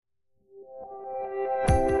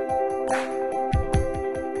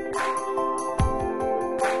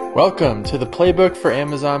Welcome to the Playbook for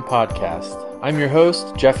Amazon podcast. I'm your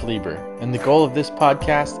host, Jeff Lieber, and the goal of this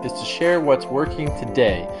podcast is to share what's working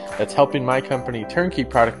today that's helping my company, Turnkey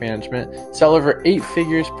Product Management, sell over 8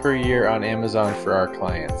 figures per year on Amazon for our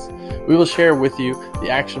clients. We will share with you the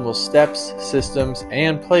actionable steps, systems,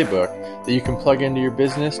 and playbook that you can plug into your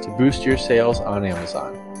business to boost your sales on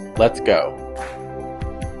Amazon. Let's go.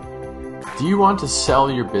 Do you want to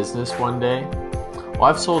sell your business one day? Well,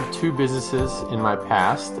 I've sold 2 businesses in my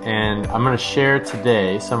past, and I'm going to share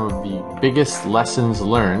today some of the biggest lessons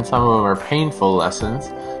learned. Some of them are painful lessons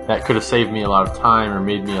that could have saved me a lot of time or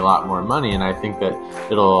made me a lot more money, and I think that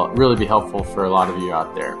it'll really be helpful for a lot of you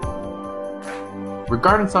out there.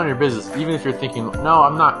 Regarding selling your business, even if you're thinking, no,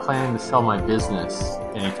 I'm not planning to sell my business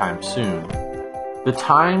anytime soon, the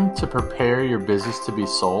time to prepare your business to be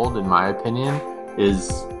sold, in my opinion,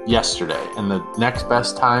 is yesterday, and the next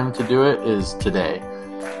best time to do it is today.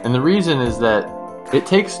 And the reason is that it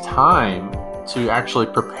takes time to actually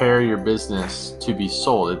prepare your business to be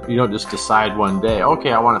sold. You don't just decide one day,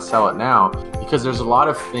 okay, I want to sell it now, because there's a lot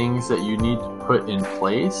of things that you need to put in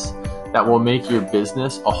place that will make your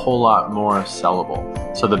business a whole lot more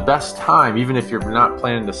sellable. So the best time, even if you're not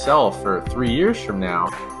planning to sell for 3 years from now,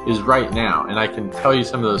 is right now. And I can tell you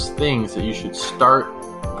some of those things that you should start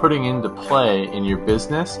putting into play in your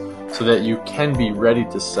business so that you can be ready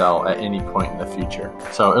to sell at any point in the future.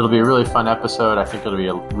 So it'll be a really fun episode. I think it'll be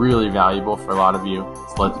really valuable for a lot of you.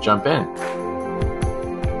 So let's jump in.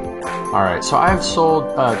 All right, so I've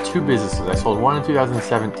sold 2 businesses. I sold one in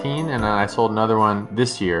 2017 and then I sold another one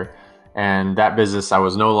this year. And that business, I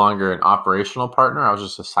was no longer an operational partner. I was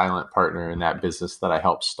just a silent partner in that business that I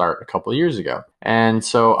helped start a couple of years ago. And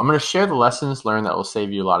so I'm going to share the lessons learned that will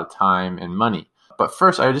save you a lot of time and money. But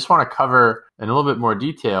first, I just want to cover in a little bit more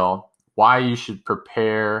detail why you should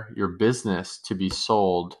prepare your business to be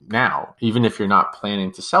sold now, even if you're not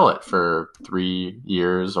planning to sell it for 3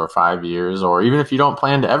 years or 5 years, or even if you don't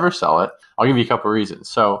plan to ever sell it. I'll give you a couple of reasons.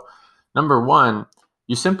 So, number one,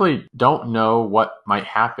 you simply don't know what might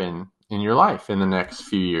happen in your life in the next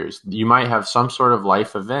few years. You might have some sort of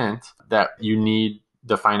life event that you need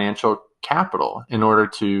the financial capital in order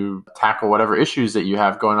to tackle whatever issues that you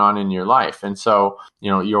have going on in your life. And so,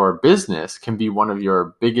 your business can be one of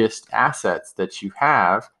your biggest assets that you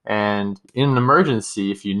have. And in an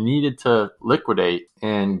emergency, if you needed to liquidate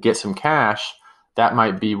and get some cash, that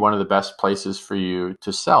might be one of the best places for you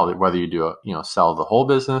to sell, whether you do sell the whole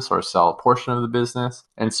business or sell a portion of the business.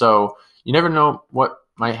 And so you never know what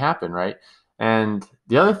might happen, right? And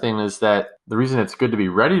the other thing is that the reason it's good to be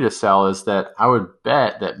ready to sell is that I would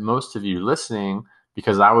bet that most of you listening,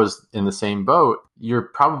 because I was in the same boat, you're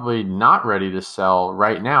probably not ready to sell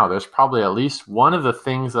right now. There's probably at least one of the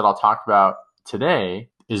things that I'll talk about today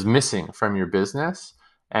is missing from your business.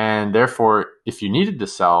 And therefore, if you needed to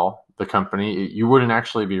sell the company, you wouldn't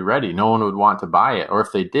actually be ready. No one would want to buy it. Or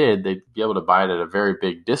if they did, they'd be able to buy it at a very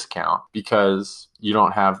big discount because you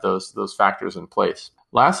don't have those factors in place.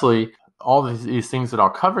 Lastly, all these things that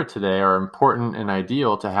I'll cover today are important and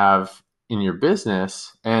ideal to have in your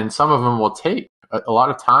business. And some of them will take a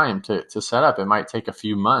lot of time to set up. It might take a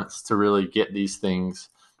few months to really get these things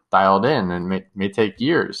dialed in, and may take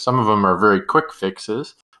years. Some of them are very quick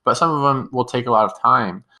fixes, but some of them will take a lot of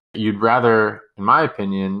time. You'd rather, in my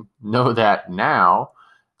opinion, know that now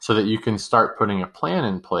so that you can start putting a plan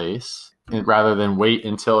in place rather than wait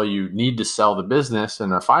until you need to sell the business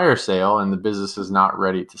in a fire sale and the business is not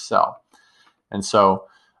ready to sell. And so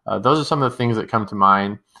those are some of the things that come to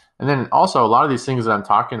mind. And then also a lot of these things that I'm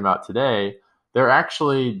talking about today, they're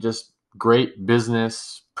actually just great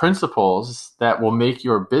business principles that will make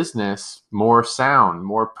your business more sound,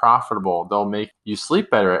 more profitable. They'll make you sleep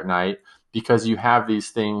better at night because you have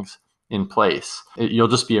these things in place. You'll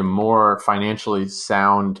just be a more financially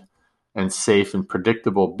sound and safe and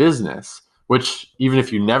predictable business, which even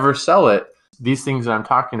if you never sell it, these things that I'm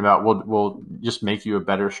talking about will just make you a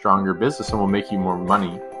better, stronger business and will make you more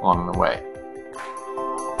money along the way.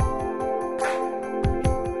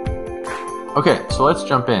 Okay, so let's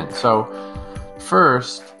jump in. So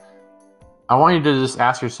first, I want you to just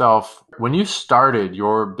ask yourself, when you started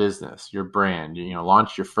your business, your brand,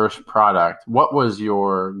 launched your first product, what was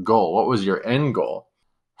your goal? What was your end goal?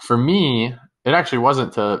 For me, it actually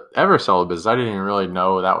wasn't to ever sell a business. I didn't even really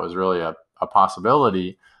know that was really a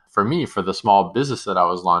possibility. For me, for the small business that I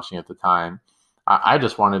was launching at the time, I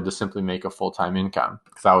just wanted to simply make a full-time income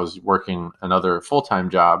because I was working another full-time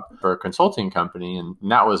job for a consulting company, and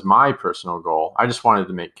that was my personal goal. I just wanted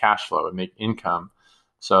to make cash flow and make income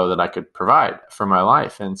so that I could provide for my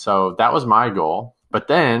life. And so that was my goal. But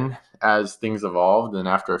then as things evolved, and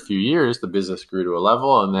after a few years, the business grew to a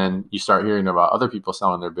level, and then you start hearing about other people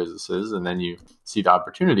selling their businesses, and then you see the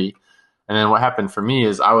opportunity. And then what happened for me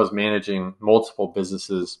is I was managing multiple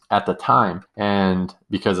businesses at the time. And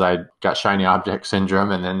because I got shiny object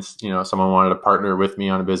syndrome, and then, someone wanted to partner with me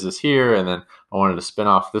on a business here, and then I wanted to spin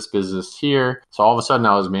off this business here. So all of a sudden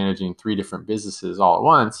I was managing 3 different businesses all at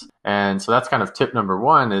once. And so that's kind of tip number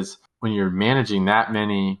 1 is when you're managing that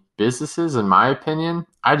many businesses, in my opinion,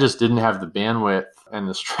 I just didn't have the bandwidth and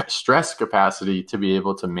the stress capacity to be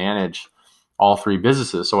able to manage all 3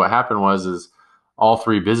 businesses. So what happened is all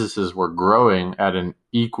 3 businesses were growing at an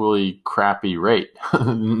equally crappy rate.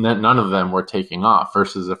 None of them were taking off,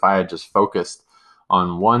 versus if I had just focused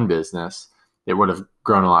on one business, it would have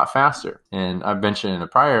grown a lot faster. And I've mentioned in a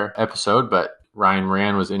prior episode, but Ryan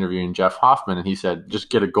Rand was interviewing Jeff Hoffman, and he said,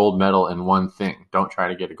 just get a gold medal in one thing. Don't try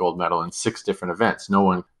to get a gold medal in 6 different events. No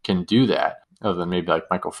one can do that, other than maybe like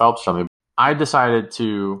Michael Phelps or something. I decided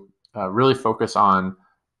to really focus on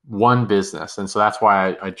one business. And so that's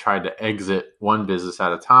why I tried to exit one business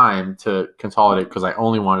at a time to consolidate, because I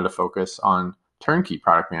only wanted to focus on turnkey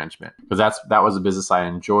product management, because that was a business I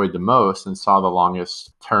enjoyed the most and saw the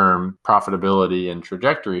longest term profitability and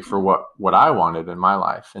trajectory for what I wanted in my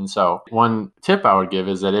life. And so one tip I would give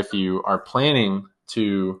is that if you are planning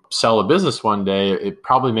to sell a business one day, it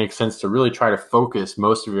probably makes sense to really try to focus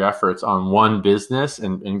most of your efforts on one business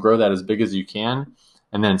and grow that as big as you can,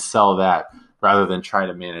 and then sell that, rather than try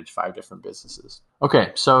to manage 5 different businesses.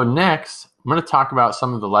 Okay, so next, I'm going to talk about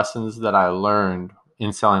some of the lessons that I learned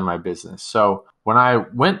in selling my business. So when I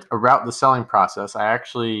went about the selling process, I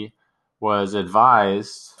actually was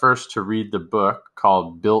advised first to read the book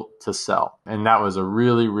called Built to Sell. And that was a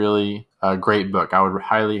really, really great book. I would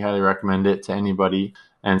highly, highly recommend it to anybody.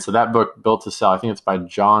 And so that book, Built to Sell, I think it's by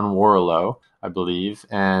John Warrillow, I believe.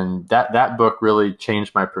 And that book really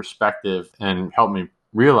changed my perspective and helped me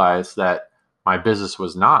realize that my business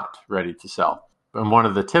was not ready to sell. And one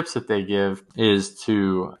of the tips that they give is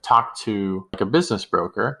to talk to a business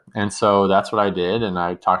broker. And so that's what I did. And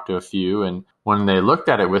I talked to a few. And when they looked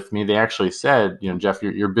at it with me, they actually said, Jeff,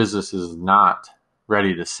 your business is not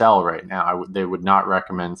ready to sell right now. They would not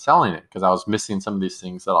recommend selling it, because I was missing some of these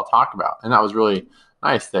things that I'll talk about. And that was really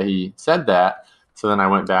nice that he said that. So then I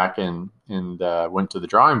went back and went to the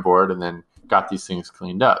drawing board and then got these things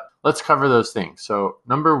cleaned up. Let's cover those things. So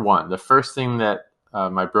number 1, the first thing that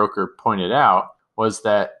my broker pointed out was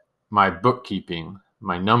that my bookkeeping,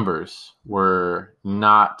 my numbers were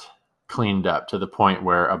not cleaned up to the point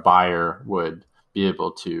where a buyer would be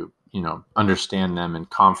able to, understand them and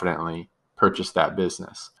confidently purchase that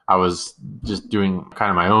business. I was just doing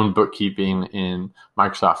kind of my own bookkeeping in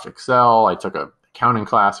Microsoft Excel. I took a accounting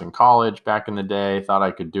class in college back in the day, thought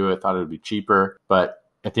I could do it, thought it would be cheaper. But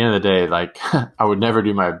at the end of the day, I would never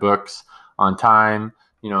do my books on time.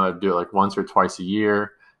 I'd do it once or twice a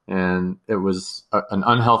year. And it was an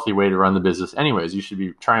unhealthy way to run the business. Anyways, you should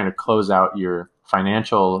be trying to close out your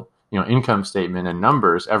financial, income statement and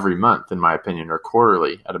numbers every month, in my opinion, or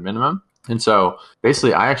quarterly at a minimum. And so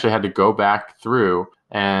basically I actually had to go back through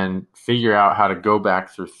and figure out how to go back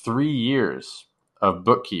through 3 years of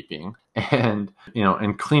bookkeeping and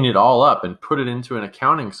clean it all up and put it into an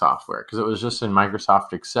accounting software, because it was just in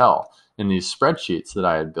Microsoft Excel in these spreadsheets that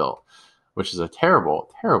I had built, which is a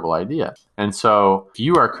terrible, terrible idea. And so if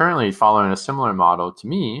you are currently following a similar model to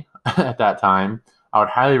me at that time, I would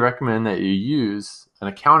highly recommend that you use an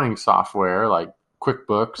accounting software like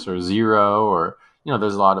QuickBooks or Xero, or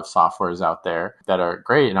there's a lot of softwares out there that are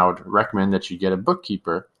great. And I would recommend that you get a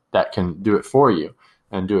bookkeeper that can do it for you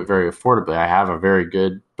and do it very affordably. I have a very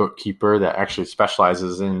good bookkeeper that actually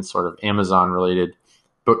specializes in sort of Amazon related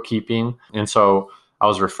bookkeeping. And so I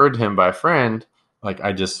was referred to him by a friend.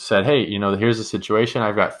 I just said, hey, here's the situation.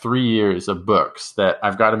 I've got 3 years of books that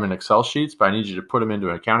I've got them in Excel sheets, but I need you to put them into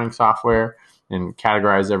an accounting software and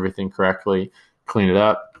categorize everything correctly, clean it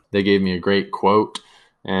up. They gave me a great quote,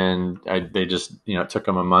 and they just, it took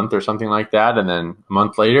them a month or something like that. And then a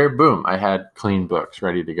month later, boom, I had clean books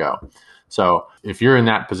ready to go. So if you're in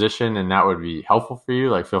that position and that would be helpful for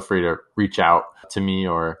you, feel free to reach out to me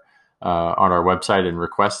or on our website and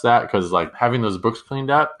request that, because having those books cleaned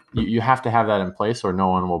up, you have to have that in place or no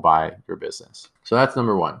one will buy your business. So that's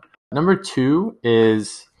number 1. Number 2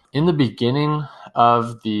 is in the beginning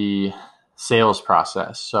of the sales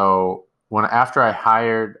process. So after I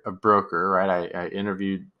hired a broker, right, I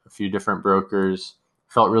interviewed a few different brokers,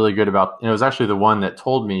 felt really good about, and it was actually the one that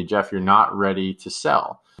told me, Jeff, you're not ready to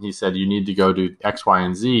sell. He said, you need to go do X, Y,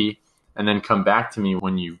 and Z and then come back to me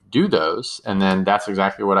when you do those. And then that's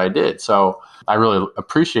exactly what I did. So I really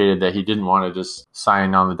appreciated that he didn't want to just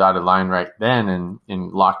sign on the dotted line right then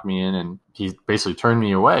and lock me in. And he basically turned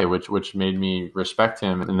me away, which made me respect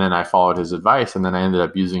him. And then I followed his advice, and then I ended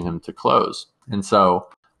up using him to close. And so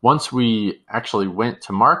once we actually went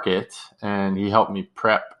to market and he helped me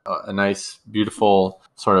prep a nice, beautiful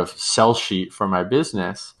sort of sell sheet for my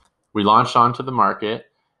business, we launched onto the market.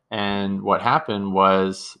 And what happened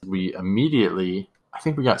was we immediately, I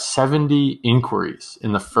think we got 70 inquiries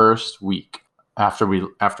in the first week after we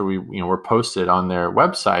were posted on their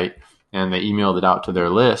website, and they emailed it out to their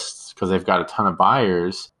lists because they've got a ton of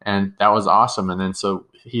buyers. And that was awesome. And then so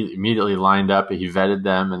he immediately lined up, he vetted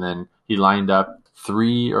them, and then he lined up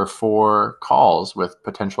 3 or 4 calls with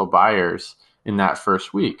potential buyers in that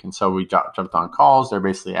first week. And so we jumped on calls. They're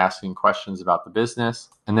basically asking questions about the business.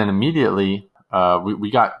 And then immediately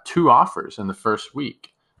we got 2 offers in the first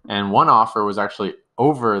week. And one offer was actually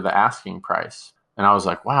over the asking price. And I was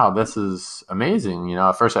like, wow, this is amazing. You know,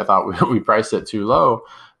 at first I thought we priced it too low,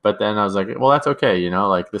 but then I was like, well, that's okay. You know,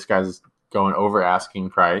 like this guy's going over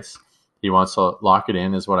asking price. He wants to lock it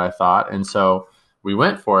in is what I thought. And so we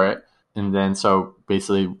went for it. And then so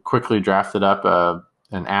basically quickly drafted up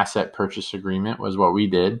an asset purchase agreement was what we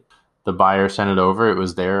did. The buyer sent it over. It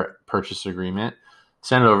was their purchase agreement.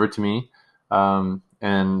 Sent it over to me.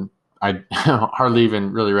 And I hardly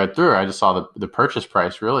even really read through it. I just saw the purchase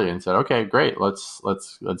price really and said, okay, great. Let's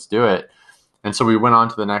do it. And so we went on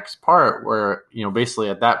to the next part where, you know, basically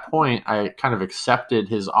at that point, I kind of accepted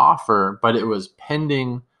his offer, but it was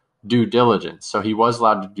pending due diligence. So he was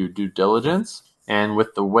allowed to do due diligence. And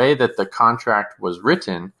with the way that the contract was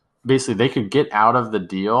written, basically they could get out of the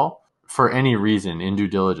deal for any reason in due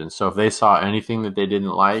diligence. So if they saw anything that they didn't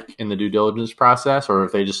like in the due diligence process, or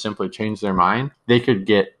if they just simply changed their mind, they could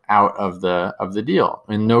get out of the deal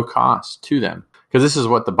and no cost to them, because this is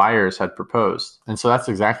what the buyers had proposed. And so that's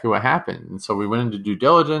exactly what happened. And so we went into due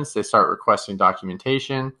diligence. They start requesting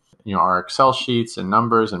documentation, you know, our Excel sheets and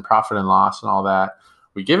numbers and profit and loss and all that.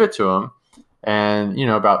 We give it to them. And, you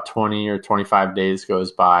know, about 20 or 25 days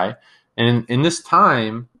goes by. And in this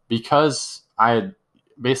time, because I had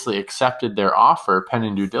basically accepted their offer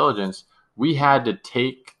pending due diligence, we had to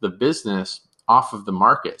take the business off of the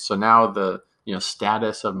market. So now the, you know,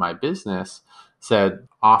 status of my business said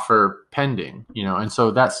offer pending, you know, and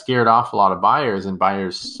so that scared off a lot of buyers, and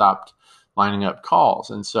buyers stopped lining up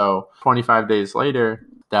calls. And so 25 days later,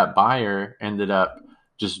 that buyer ended up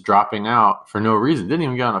just dropping out for no reason. Didn't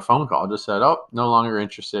even get on a phone call. Just said, oh, no longer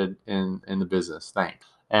interested in the business. Thanks.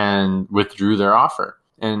 And withdrew their offer.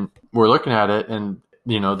 And we're looking at it, and,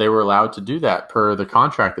 you know, they were allowed to do that per the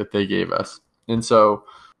contract that they gave us. And so,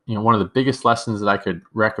 you know, one of the biggest lessons that I could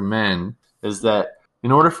recommend is that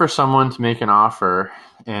in order for someone to make an offer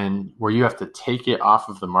and where you have to take it off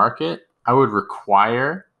of the market, I would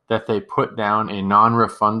require that they put down a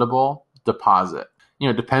non-refundable deposit. You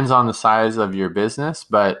know, it depends on the size of your business,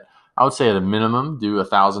 but I would say at a minimum, do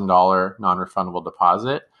 $1,000 non-refundable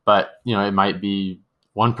deposit. But, you know, it might be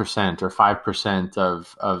 1% or 5%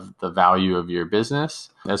 of the value of your business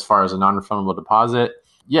as far as a non-refundable deposit.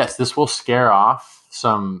 Yes, this will scare off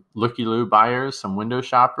some looky-loo buyers, some window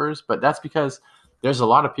shoppers, but that's because there's a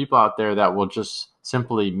lot of people out there that will just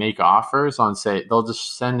simply make offers on, say, they'll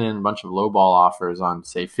just send in a bunch of lowball offers on,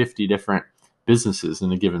 say, 50 different businesses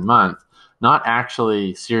in a given month, not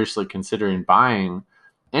actually seriously considering buying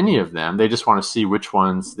any of them. They just want to see which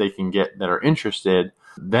ones they can get that are interested.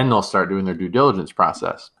 Then they'll start doing their due diligence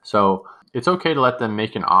process. So it's okay to let them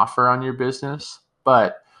make an offer on your business,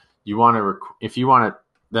 but you want to, if you want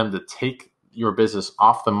them to take your business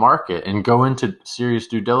off the market and go into serious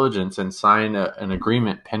due diligence and sign an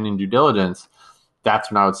agreement pending due diligence,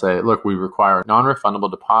 that's when I would say, look, we require a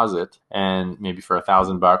non-refundable deposit, and maybe for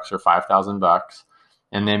 $1,000 or $5,000.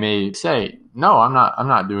 And they may say, no, I'm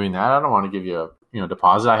not doing that. I don't want to give you a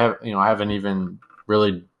deposit. I haven't even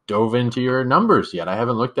really dove into your numbers yet. I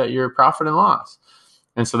haven't looked at your profit and loss.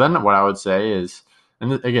 And so then what I would say is,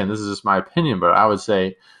 and again, this is just my opinion, but I would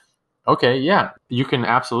say, okay, yeah, you can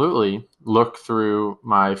absolutely look through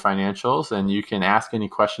my financials and you can ask any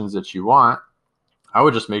questions that you want. I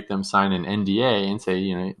would just make them sign an NDA and say,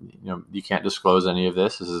 you can't disclose any of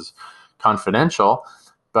this. This is confidential.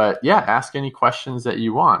 But yeah, ask any questions that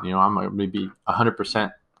you want. You know, I'm going to be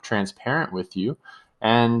 100% transparent with you.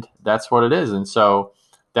 And that's what it is. And so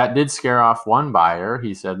that did scare off one buyer.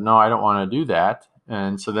 He said, no, I don't want to do that.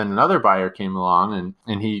 And so then another buyer came along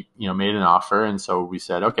and he, made an offer. And so we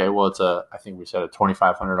said, okay, well, I think we said a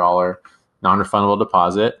 $2,500 non-refundable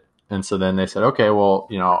deposit. And so then they said, okay, well,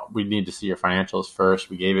 we need to see your financials first.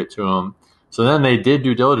 We gave it to them. So then they did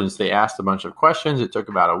due diligence. They asked a bunch of questions. It took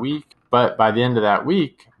about a week. But by the end of that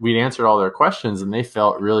week, we'd answered all their questions and they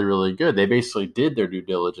felt really, really good. They basically did their due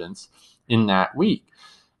diligence in that week.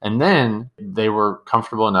 And then they were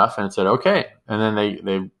comfortable enough and said, okay. And then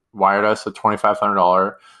they wired us a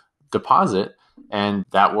 $2,500 deposit. And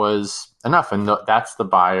that was enough. And that's the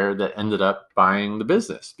buyer that ended up buying the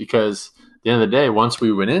business. Because at the end of the day, once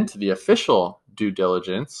we went into the official due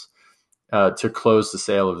diligence, to close the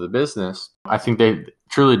sale of the business, I think they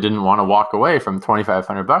truly didn't want to walk away from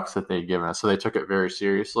 $2,500 that they'd given us. So they took it very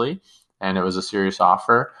seriously, and it was a serious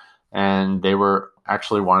offer. And they were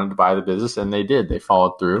actually wanted to buy the business, and they did. They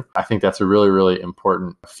followed through. I think that's a really, really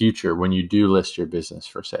important feature when you do list your business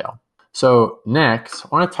for sale. So next, I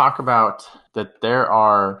want to talk about that there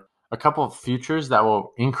are a couple of features that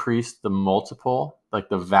will increase the multiple, like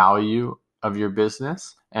the value of your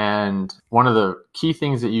business. And one of the key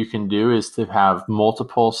things that you can do is to have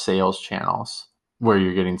multiple sales channels where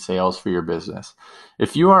you're getting sales for your business.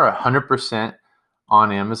 If you are 100%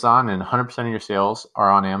 on Amazon and 100% of your sales are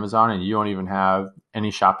on Amazon and you don't even have any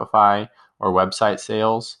Shopify or website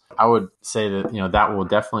sales, I would say that, that will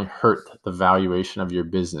definitely hurt the valuation of your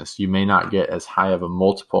business. You may not get as high of a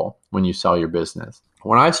multiple when you sell your business.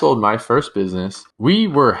 When I sold my first business, we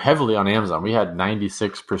were heavily on Amazon. We had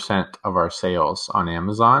 96% of our sales on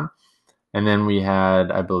Amazon. And then we had,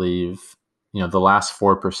 I believe, the last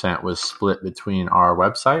 4% was split between our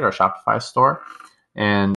website, our Shopify store,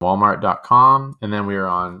 and Walmart.com. And then we were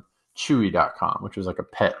on Chewy.com, which was like a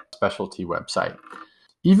pet specialty website.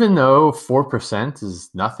 Even though 4% is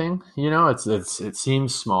nothing, it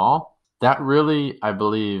seems small. That really, I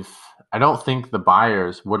don't think the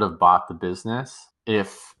buyers would have bought the business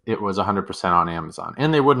if it was 100% on Amazon.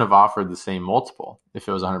 And they wouldn't have offered the same multiple if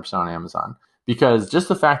it was 100% on Amazon. Because just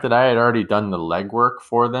the fact that I had already done the legwork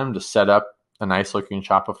for them to set up a nice looking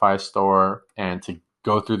Shopify store and to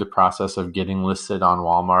go through the process of getting listed on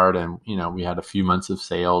Walmart, and we had a few months of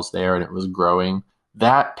sales there and it was growing.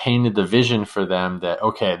 That painted the vision for them that,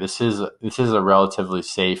 okay, this is a relatively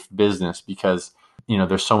safe business because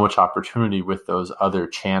there's so much opportunity with those other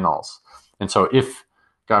channels. And so if,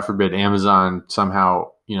 God forbid, Amazon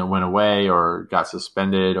somehow went away or got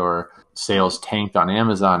suspended or sales tanked on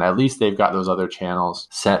Amazon, at least they've got those other channels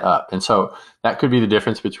set up. And so that could be the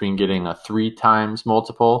difference between getting a 3 times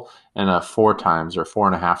multiple and a 4 times or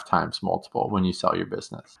 4.5 times multiple when you sell your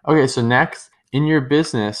business. Okay, so next, in your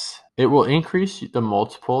business, it will increase the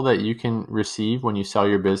multiple that you can receive when you sell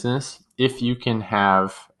your business if you can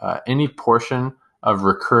have any portion of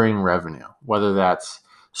recurring revenue, whether that's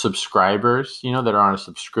subscribers, that are on a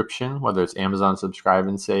subscription, whether it's Amazon Subscribe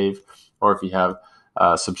and Save, or if you have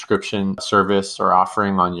a subscription service or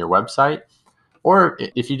offering on your website, or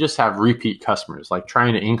if you just have repeat customers, like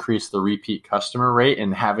trying to increase the repeat customer rate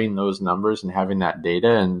and having those numbers and having that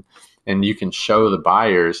data, and you can show the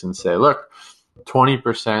buyers and say, look,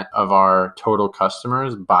 20% of our total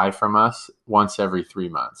customers buy from us once every 3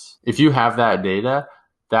 months. If you have that data,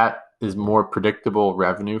 that is more predictable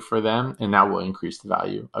revenue for them, and that will increase the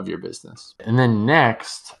value of your business. And then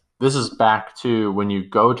next, this is back to when you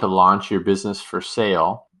go to launch your business for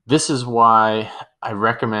sale. This is why I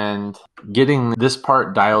recommend getting this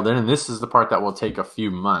part dialed in, and this is the part that will take a few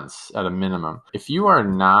months at a minimum. If you are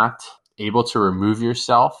not able to remove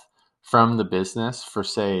yourself from the business for,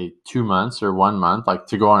 say, 2 months or 1 month, like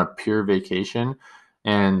to go on a pure vacation,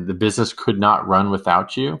 and the business could not run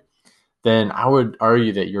without you, then I would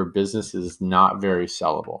argue that your business is not very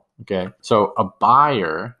sellable. Okay. So a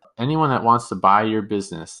buyer, anyone that wants to buy your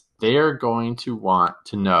business, they are going to want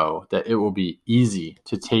to know that it will be easy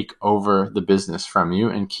to take over the business from you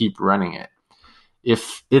and keep running it.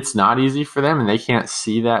 If it's not easy for them and they can't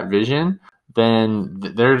see that vision, then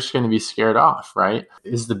they're just going to be scared off, right?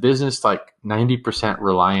 Is the business like 90%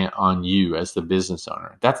 reliant on you as the business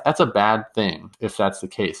owner? That's a bad thing if that's the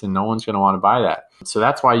case, and no one's going to want to buy that. So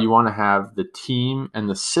that's why you want to have the team and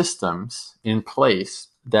the systems in place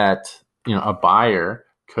that, a buyer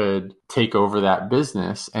could take over that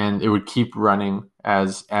business and it would keep running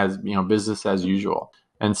as business as usual.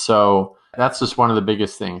 And so that's just one of the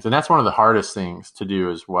biggest things. And that's one of the hardest things to do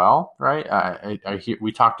as well, right?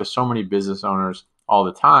 We talk to so many business owners all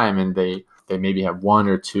the time, and they maybe have 1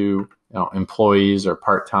 or 2 employees or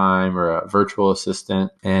part-time or a virtual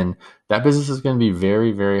assistant. And that business is going to be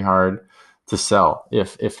very, very hard to sell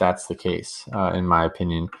if that's the case, in my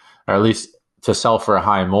opinion, or at least to sell for a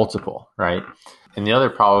high multiple, right? And the other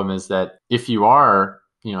problem is that if you are,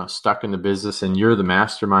 stuck in the business and you're the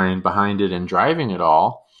mastermind behind it and driving it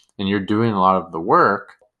all, and you're doing a lot of the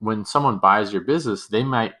work, when someone buys your business, they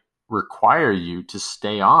might require you to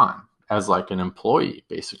stay on as like an employee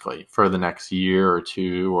basically for the next year or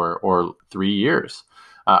two or 3 years.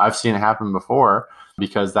 I've seen it happen before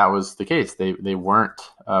because that was the case. They weren't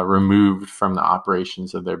removed from the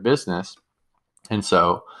operations of their business. And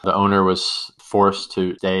so the owner was forced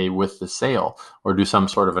to stay with the sale or do some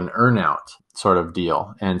sort of an earnout sort of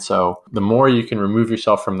deal. And so the more you can remove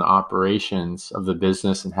yourself from the operations of the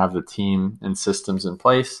business and have the team and systems in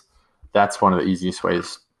place, that's one of the easiest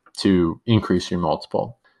ways to increase your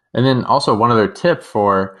multiple. And then also one other tip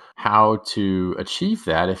for how to achieve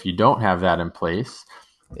that if you don't have that in place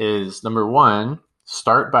is, number one,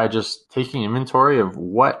 start by just taking inventory of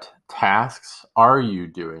what tasks are you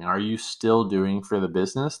doing? Are you still doing for the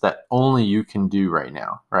business that only you can do right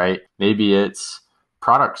now, right? Maybe it's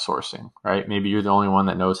product sourcing, right? Maybe you're the only one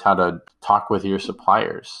that knows how to talk with your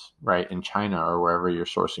suppliers, right? In China or wherever you're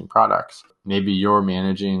sourcing products. Maybe you're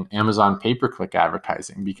managing Amazon pay-per-click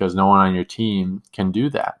advertising because no one on your team can do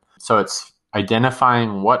that. So it's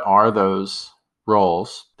identifying what are those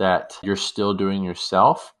roles that you're still doing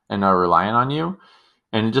yourself and are relying on you.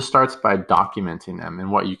 And it just starts by documenting them.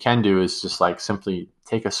 And what you can do is just like simply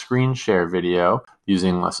take a screen share video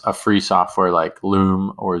using a free software like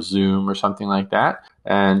Loom or Zoom or something like that.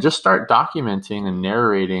 And just start documenting and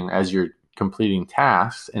narrating as you're completing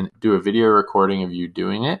tasks and do a video recording of you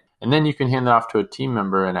doing it. And then you can hand it off to a team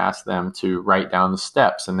member and ask them to write down the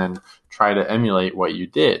steps and then try to emulate what you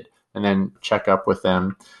did. And then check up with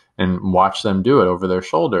them and watch them do it over their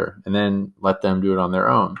shoulder and then let them do it on their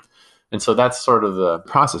own. And so that's sort of the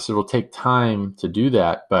process. It will take time to do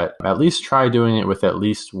that, but at least try doing it with at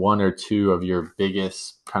least one or two of your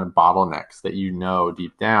biggest kind of bottlenecks that you know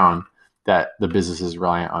deep down that the business is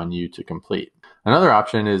reliant on you to complete. Another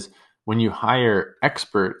option is when you hire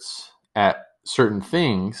experts at certain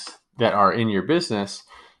things that are in your business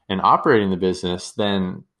and operating the business,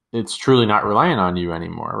 then it's truly not reliant on you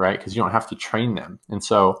anymore, right? Because you don't have to train them. And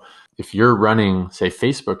so if you're running, say,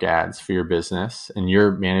 Facebook ads for your business and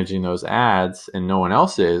you're managing those ads and no one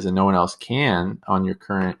else is and no one else can on your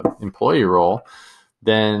current employee role,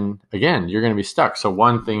 then again, you're going to be stuck. So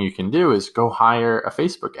one thing you can do is go hire a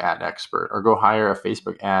Facebook ad expert or go hire a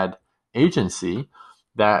Facebook ad agency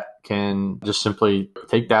that can just simply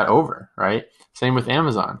take that over, right? Same with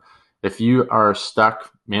Amazon. If you are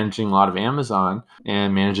stuck managing a lot of Amazon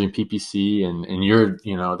and managing PPC and you're,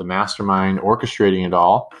 the mastermind orchestrating it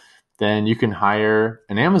all, then you can hire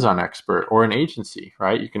an Amazon expert or an agency,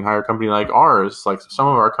 right? You can hire a company like ours, like some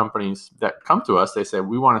of our companies that come to us, they say,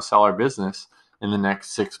 we want to sell our business in the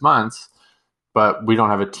next 6 months, but we don't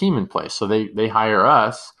have a team in place. So they hire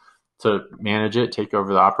us to manage it, take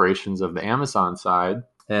over the operations of the Amazon side,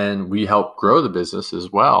 and we help grow the business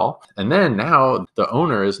as well. And then now the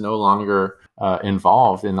owner is no longer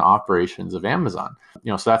involved in the operations of Amazon.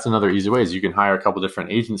 So that's another easy way is you can hire a couple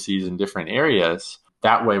different agencies in different areas.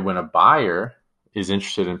 That way, when a buyer is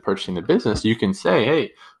interested in purchasing the business, you can say,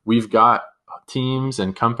 hey, we've got teams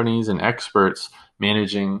and companies and experts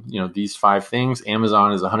managing, these 5 things.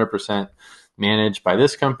 Amazon is 100% managed by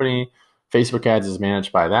this company. Facebook ads is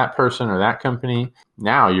managed by that person or that company.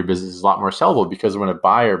 Now your business is a lot more sellable because when a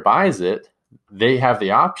buyer buys it, they have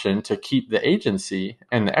the option to keep the agency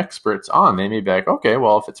and the experts on. They may be like, okay,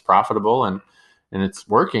 well, if it's profitable and it's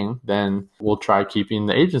working, then we'll try keeping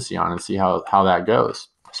the agency on and see how that goes.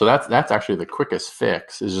 So that's actually the quickest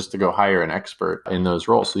fix is just to go hire an expert in those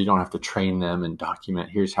roles. So you don't have to train them and document,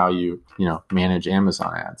 here's how you manage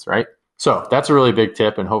Amazon ads, right? So that's a really big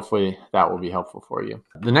tip, and hopefully that will be helpful for you.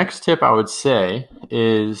 The next tip I would say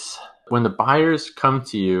is when the buyers come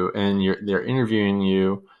to you and they're interviewing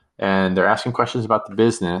you and they're asking questions about the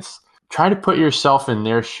business, try to put yourself in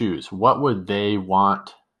their shoes. What would they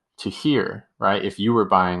want to hear, right, if you were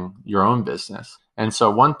buying your own business? And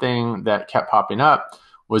so one thing that kept popping up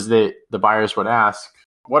was that the buyers would ask,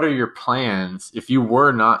 what are your plans if you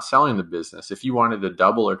were not selling the business? If you wanted to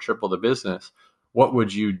double or triple the business, what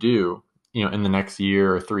would you do in the next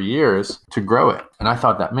year or 3 years to grow it? And I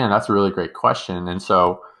thought that, man, that's a really great question. And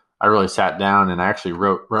so I really sat down and I actually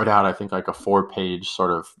wrote out, I think, like a 4-page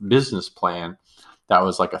sort of business plan. That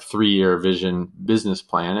was like a 3-year vision business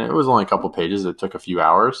plan. It was only a couple pages. It took a few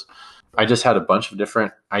hours. I just had a bunch of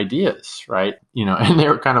different ideas, right? And they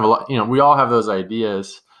were kind of a lot, we all have those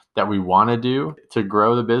ideas that we want to do to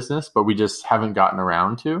grow the business, but we just haven't gotten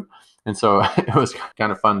around to. And so it was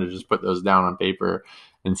kind of fun to just put those down on paper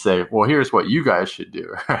and say, well, here's what you guys should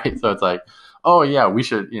do, right? So it's like, oh yeah, we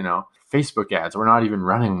should, Facebook ads, we're not even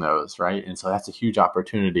running those, right? And so that's a huge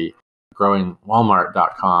opportunity. Growing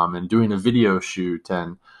Walmart.com and doing a video shoot.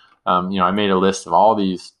 And, I made a list of all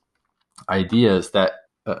these ideas that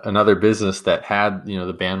another business that had,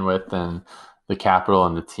 the bandwidth and the capital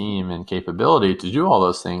and the team and capability to do all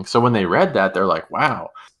those things. So when they read that, they're like,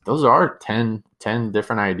 wow, those are 10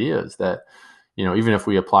 different ideas that, even if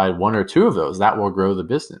we applied one or two of those, that will grow the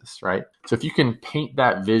business, right? So if you can paint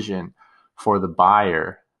that vision for the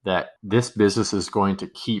buyer that this business is going to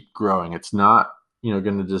keep growing, it's not,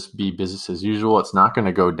 going to just be business as usual. It's not going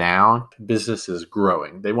to go down. Business is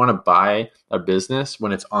growing. They want to buy a business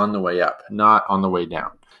when it's on the way up, not on the way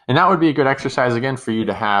down. And that would be a good exercise again for you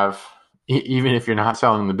to have, even if you're not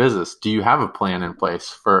selling the business. Do you have a plan in place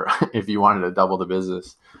for if you wanted to double the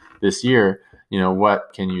business this year?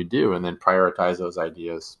 What can you do? And then prioritize those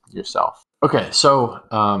ideas yourself. Okay, so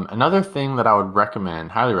another thing that I would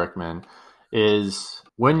highly recommend, is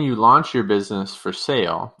when you launch your business for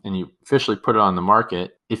sale and you officially put it on the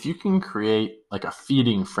market, if you can create like a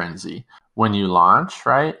feeding frenzy when you launch,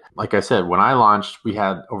 right? Like I said, when I launched, we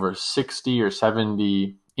had over 60 or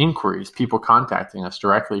 70 inquiries, people contacting us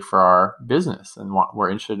directly for our business and were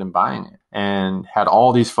interested in buying it, and had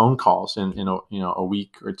all these phone calls in a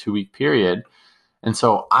week or 2 week period. And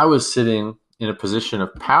so I was sitting in a position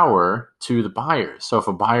of power to the buyers. So if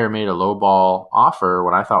a buyer made a lowball offer,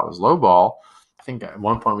 what I thought was lowball, I think at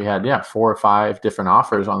one point we had 4 or 5 different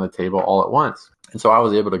offers on the table all at once. And so I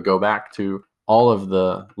was able to go back to all of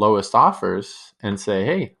the lowest offers and say,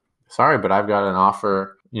 hey, sorry, but I've got an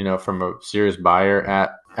offer, from a serious buyer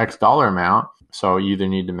at X dollar amount. So you either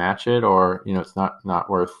need to match it or, it's not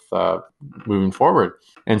worth moving forward.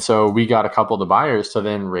 And so we got a couple of the buyers to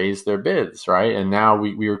then raise their bids, right? And now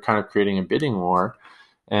we were kind of creating a bidding war,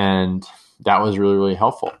 and that was really, really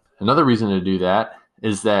helpful. Another reason to do that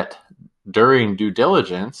is that during due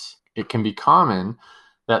diligence, it can be common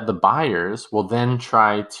that the buyers will then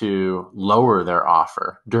try to lower their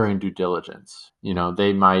offer during due diligence.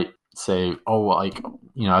 They might say,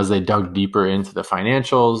 as they dug deeper into the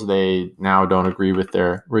financials, they now don't agree with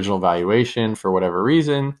their original valuation for whatever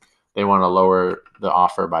reason. They want to lower the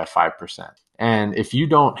offer by 5%. And if you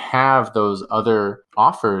don't have those other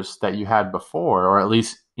offers that you had before, or at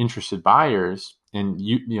least interested buyers, and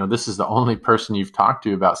this is the only person you've talked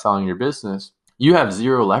to about selling your business, you have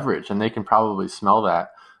zero leverage, and they can probably smell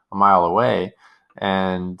that a mile away,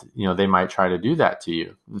 and they might try to do that to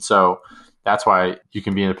you. And so that's why you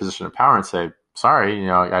can be in a position of power and say, sorry,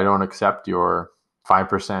 I don't accept your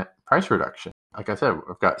 5% price reduction. Like I said,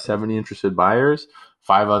 I've got 70 interested buyers,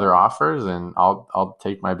 5 other offers, and I'll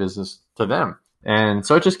take my business to them. And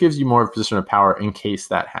so it just gives you more of a position of power in case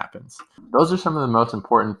that happens. Those are some of the most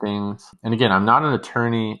important things. And again, I'm not an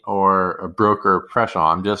attorney or a broker or professional.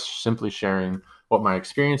 I'm just simply sharing what my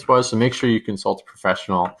experience was. So make sure you consult a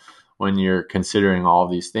professional when you're considering all of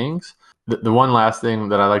these things. The one last thing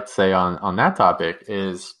that I like to say on that topic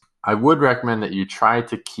is I would recommend that you try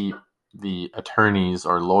to keep the attorneys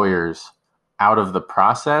or lawyers out of the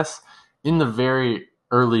process in the very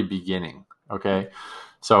early beginning. Okay.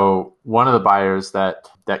 So one of the buyers that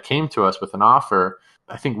came to us with an offer,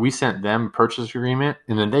 I think we sent them purchase agreement,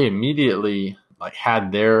 and then they immediately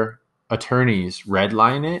had their attorneys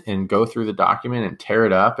redline it and go through the document and tear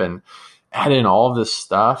it up and add in all of this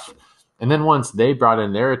stuff. And then once they brought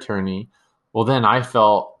in their attorney, well, then I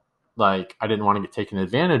felt like I didn't want to get taken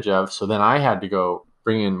advantage of. So then I had to go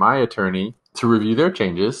bring in my attorney to review their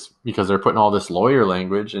changes because they're putting all this lawyer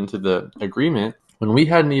language into the agreement when we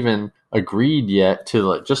hadn't even agreed yet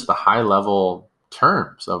to just the high level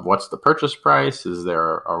terms of what's the purchase price, is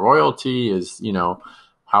there a royalty, is,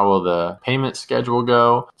 how will the payment schedule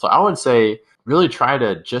go? So I would say really try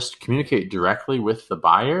to just communicate directly with the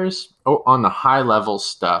buyers on the high level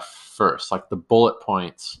stuff first, like the bullet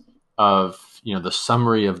points of, the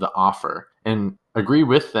summary of the offer, and agree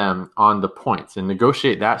with them on the points and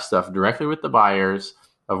negotiate that stuff directly with the buyers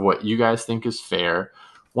of what you guys think is fair.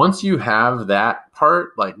 Once you have that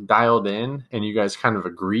part dialed in and you guys kind of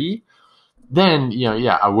agree, then,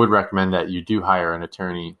 I would recommend that you do hire an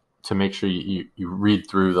attorney to make sure you read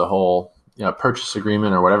through the whole purchase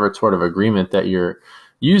agreement or whatever sort of agreement that you're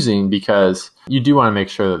using, because you do want to make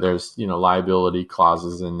sure that there's, liability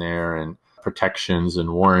clauses in there and protections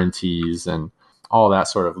and warranties and all that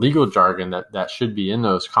sort of legal jargon that should be in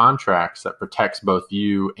those contracts that protects both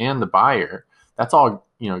you and the buyer. That's all,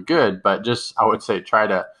 good, but just, I would say, try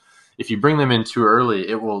to, if you bring them in too early,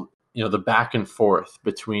 it will, the back and forth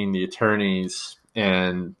between the attorneys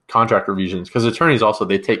and contract revisions, because attorneys also,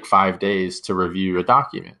 they take 5 days to review a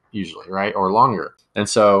document usually, right? Or longer. And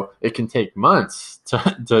so it can take months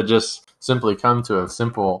to just simply come to a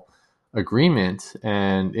simple agreement,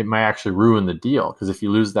 and it might actually ruin the deal, because if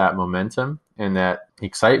you lose that momentum and that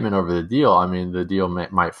excitement over the deal, the deal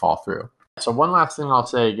might fall through. So one last thing I'll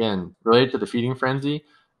say, again, related to the feeding frenzy,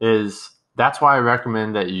 is that's why I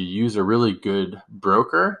recommend that you use a really good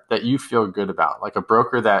broker that you feel good about, like a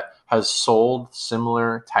broker that has sold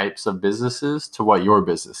similar types of businesses to what your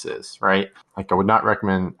business is, right? Like I would not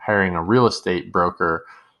recommend hiring a real estate broker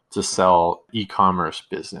to sell e-commerce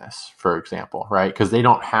business, for example, right? Because they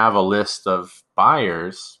don't have a list of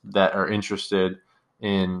buyers that are interested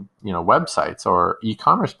in, websites or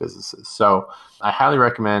e-commerce businesses. So I highly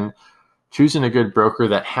recommend choosing a good broker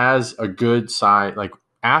that has a good side, like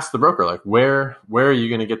ask the broker, like where are you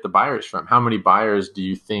going to get the buyers from? How many buyers do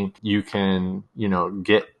you think you can,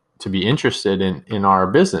 get to be interested in our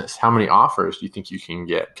business? How many offers do you think you can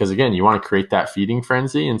get? Because again, you want to create that feeding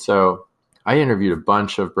frenzy. And so I interviewed a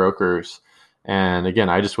bunch of brokers. And again,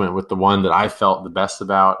 I just went with the one that I felt the best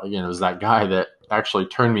about. Again, it was that guy that actually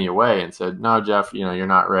turned me away and said, no, Jeff, you're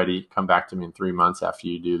not ready. Come back to me in 3 months after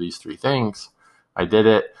you do these 3 things. I did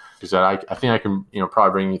it. He said, I think I can,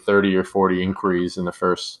 probably bring you 30 or 40 inquiries in the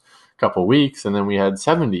first couple of weeks. And then we had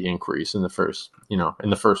 70 inquiries in the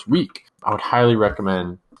first week. I would highly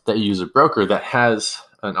recommend that you use a broker that has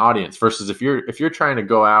an audience versus if you're trying to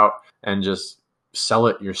go out and just sell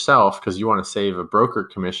it yourself because you want to save a broker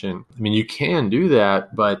commission. I mean, you can do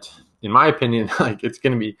that, but in my opinion, like it's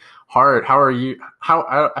going to be hard.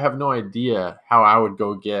 I have no idea how I would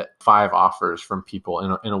go get 5 offers from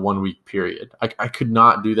people in a 1 week period. I could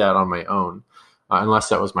not do that on my own unless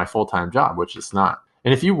that was my full-time job, which it's not.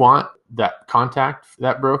 And if you want that, contact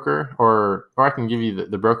that broker or I can give you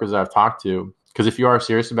the brokers that I've talked to, because if you are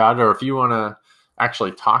serious about it or if you want to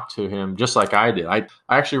actually talk to him just like I did, I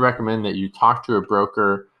actually recommend that you talk to a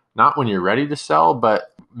broker not when you're ready to sell,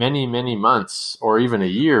 but many, many months or even a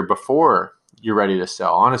year before you're ready to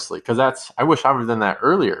sell, honestly. Because I wish I would have done that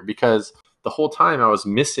earlier because the whole time I was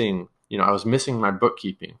missing my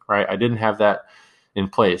bookkeeping, right? I didn't have that in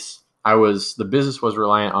place. The business was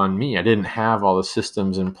reliant on me. I didn't have all the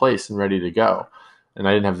systems in place and ready to go. And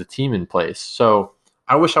I didn't have the team in place. So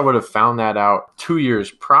I wish I would have found that out 2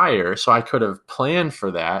 years prior so I could have planned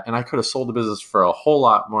for that and I could have sold the business for a whole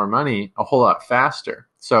lot more money, a whole lot faster.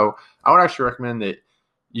 So I would actually recommend that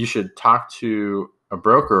you should talk to a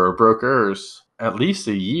broker or brokers at least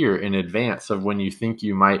a year in advance of when you think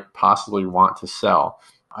you might possibly want to sell.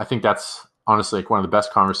 I think that's honestly like one of the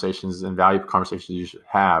best conversations and valuable conversations you should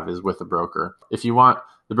have is with a broker. If you want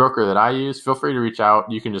the broker that I use, feel free to reach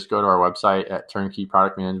out. You can just go to our website at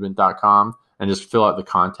turnkeyproductmanagement.com and just fill out the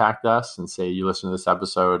contact us and say you listen to this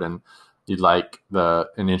episode and you'd like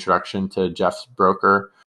an introduction to Jeff's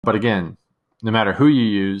broker. But again, no matter who you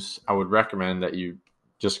use, I would recommend that you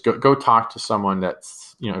just go talk to someone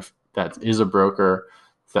that's, that is a broker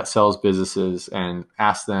that sells businesses and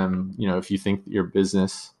ask them, if you think your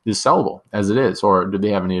business is sellable as it is, or do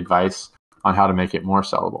they have any advice on how to make it more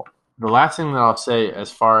sellable? The last thing that I'll say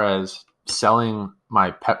as far as selling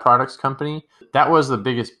my pet products company, that was the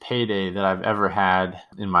biggest payday that I've ever had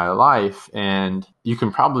in my life. And you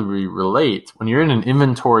can probably relate when you're in an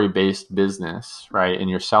inventory-based business, right? And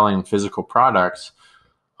you're selling physical products,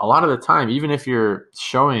 a lot of the time, even if you're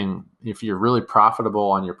really profitable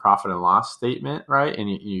on your profit and loss statement, right? And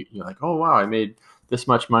you're like, oh, wow, I made this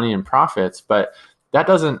much money in profits, but that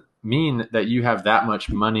doesn't mean that you have that much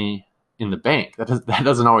money in the bank. That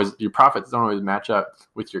doesn't always, your profits don't always match up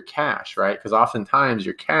with your cash, right? Because oftentimes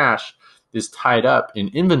your cash is tied up in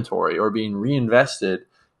inventory or being reinvested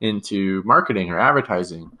into marketing or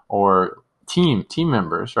advertising or team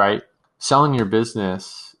members, right? Selling your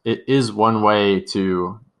business, it is one way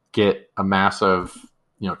to get a massive,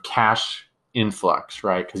 cash influx,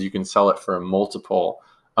 right? Because you can sell it for a multiple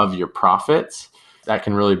of your profits. That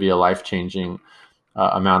can really be a life-changing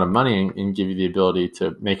amount of money and give you the ability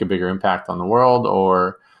to make a bigger impact on the world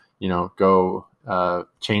or, go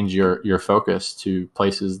change your focus to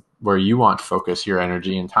places where you want to focus your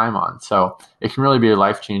energy and time on. So it can really be a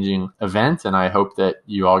life-changing event. And I hope that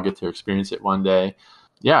you all get to experience it one day.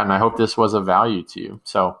 Yeah. And I hope this was of value to you.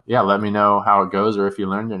 So yeah, let me know how it goes or if you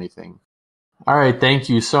learned anything. All right. Thank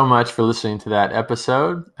you so much for listening to that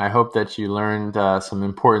episode. I hope that you learned some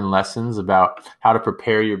important lessons about how to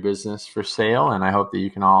prepare your business for sale. And I hope that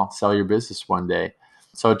you can all sell your business one day.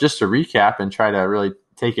 So just to recap and try to really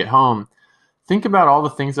take it home, think about all the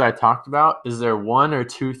things that I talked about. Is there 1 or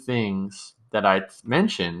 2 things that I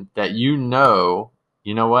mentioned that you know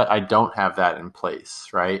what, I don't have that in place,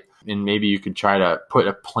 right? And maybe you could try to put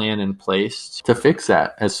a plan in place to fix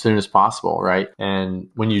that as soon as possible, right? And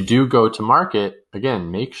when you do go to market,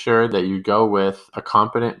 again, make sure that you go with a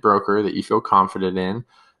competent broker that you feel confident in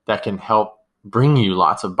that can help bring you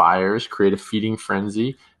lots of buyers, create a feeding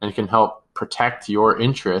frenzy, and can help protect your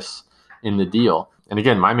interests in the deal. And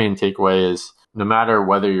again, my main takeaway is no matter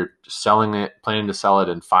whether you're selling it, planning to sell it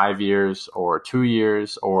in 5 years or 2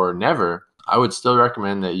 years or never, I would still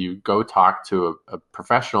recommend that you go talk to a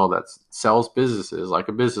professional that sells businesses, like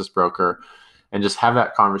a business broker, and just have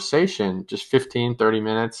that conversation, just 15, 30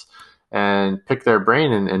 minutes, and pick their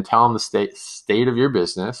brain and tell them the state of your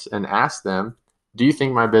business and ask them, do you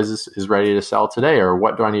think my business is ready to sell today? Or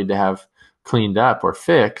what do I need to have cleaned up or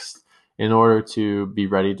fixed in order to be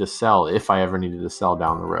ready to sell if I ever needed to sell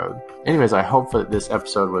down the road? Anyways, I hope that this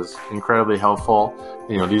episode was incredibly helpful.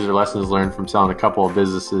 These are lessons learned from selling a couple of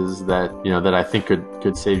businesses that, that I think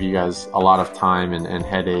could save you guys a lot of time and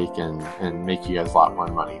headache and make you guys a lot more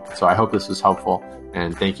money. So I hope this was helpful,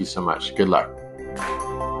 and thank you so much. Good luck.